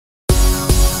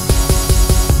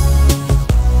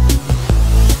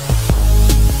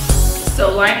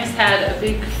Linus had a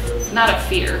big, not a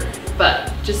fear,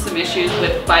 but just some issues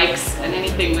with bikes and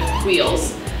anything with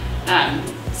wheels.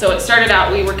 So it started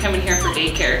out, we were coming here for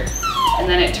daycare, and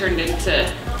then it turned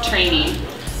into training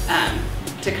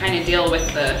to kind of deal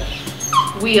with the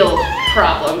wheel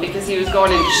problem, because he was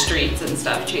going into streets and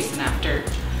stuff chasing after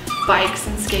bikes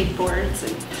and skateboards,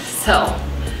 and so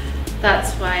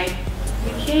that's why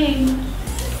we came.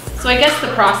 So I guess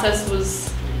the process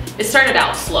was, it started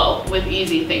out slow with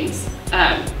easy things,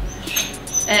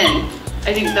 and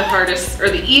I think the hardest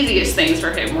or the easiest things for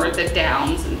him were the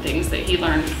downs and things that he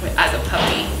learned as a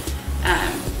puppy.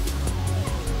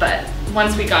 But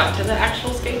once we got to the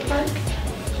actual skate park,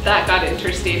 that got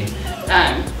interesting.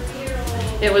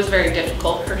 It was very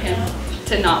difficult for him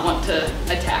to not want to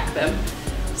attack them.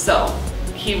 So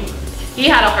he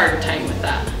had a hard time with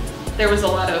that. There was a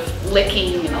lot of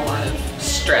licking and a lot of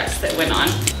stress that went on.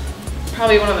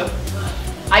 Probably one of the,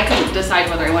 I couldn't decide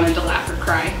whether I wanted to laugh or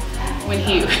cry when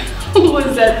he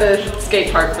was at the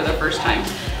skate park for the first time.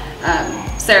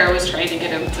 Sarah was trying to get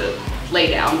him to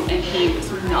lay down, and he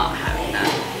was not having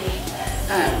that.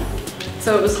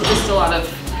 So it was just a lot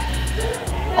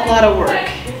of work.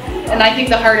 And I think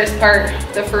the hardest part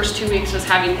the first 2 weeks was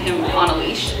having him on a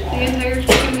leash the entire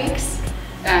 2 weeks,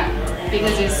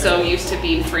 because he's so used to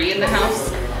being free in the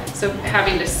house. So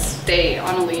having to stay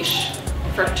on a leash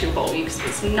for 2 whole weeks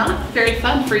was not very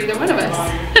fun for either one of us.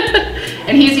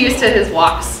 And he's used to his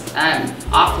walks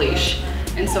off leash,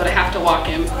 and so to have to walk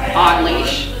him on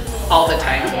leash all the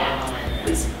time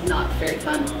is not very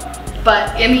fun.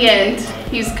 But in the end,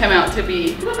 he's come out to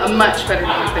be a much better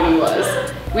dog than he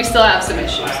was. We still have some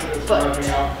issues, but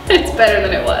it's better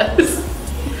than it was.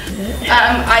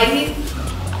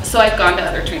 So I've gone to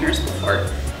other trainers before,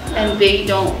 and they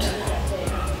don't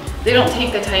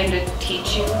take the time to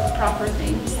teach you proper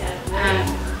things.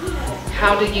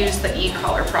 How to use the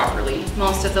e-collar properly.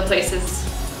 Most of the place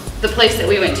that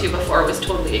we went to before was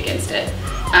totally against it.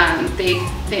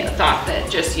 They thought that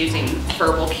just using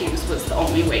verbal cues was the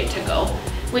only way to go,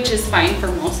 which is fine for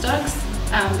most dogs,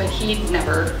 but he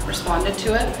never responded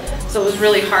to it. So it was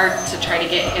really hard to try to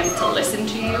get him to listen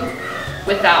to you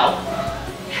without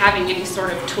having any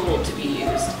sort of tool to be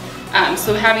used.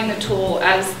 So having the tool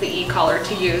as the e-collar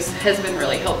to use has been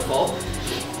really helpful.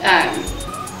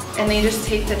 And they just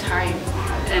take the time,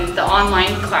 and the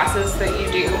online classes that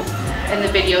you do and the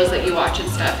videos that you watch and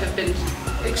stuff have been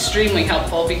extremely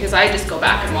helpful, because I just go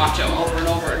back and watch them over and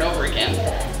over and over again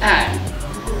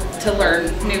to learn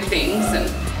new things, and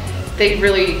they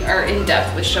really are in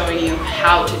depth with showing you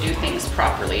how to do things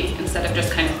properly instead of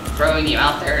just kind of throwing you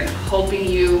out there and hoping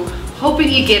you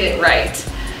get it right.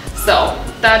 So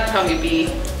that'd probably be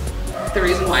the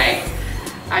reason why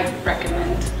I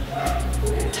recommend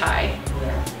Ty,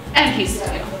 and he's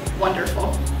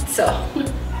wonderful. So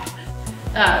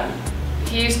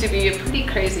he used to be a pretty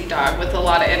crazy dog with a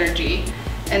lot of energy,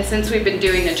 and since we've been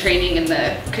doing the training and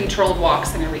the controlled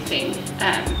walks and everything,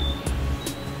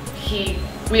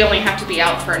 we only have to be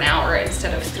out for an hour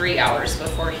instead of 3 hours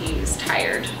before he's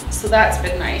tired. So that's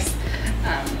been nice.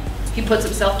 He puts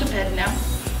himself to bed now,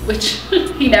 which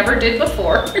he never did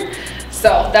before.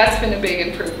 So that's been a big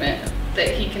improvement, that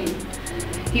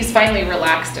he's finally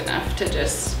relaxed enough to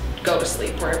just go to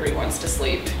sleep wherever he wants to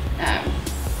sleep.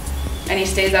 And he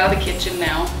stays out of the kitchen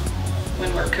now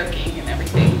when we're cooking and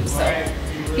everything. So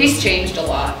he's changed a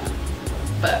lot,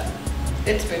 but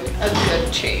it's been a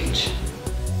good change.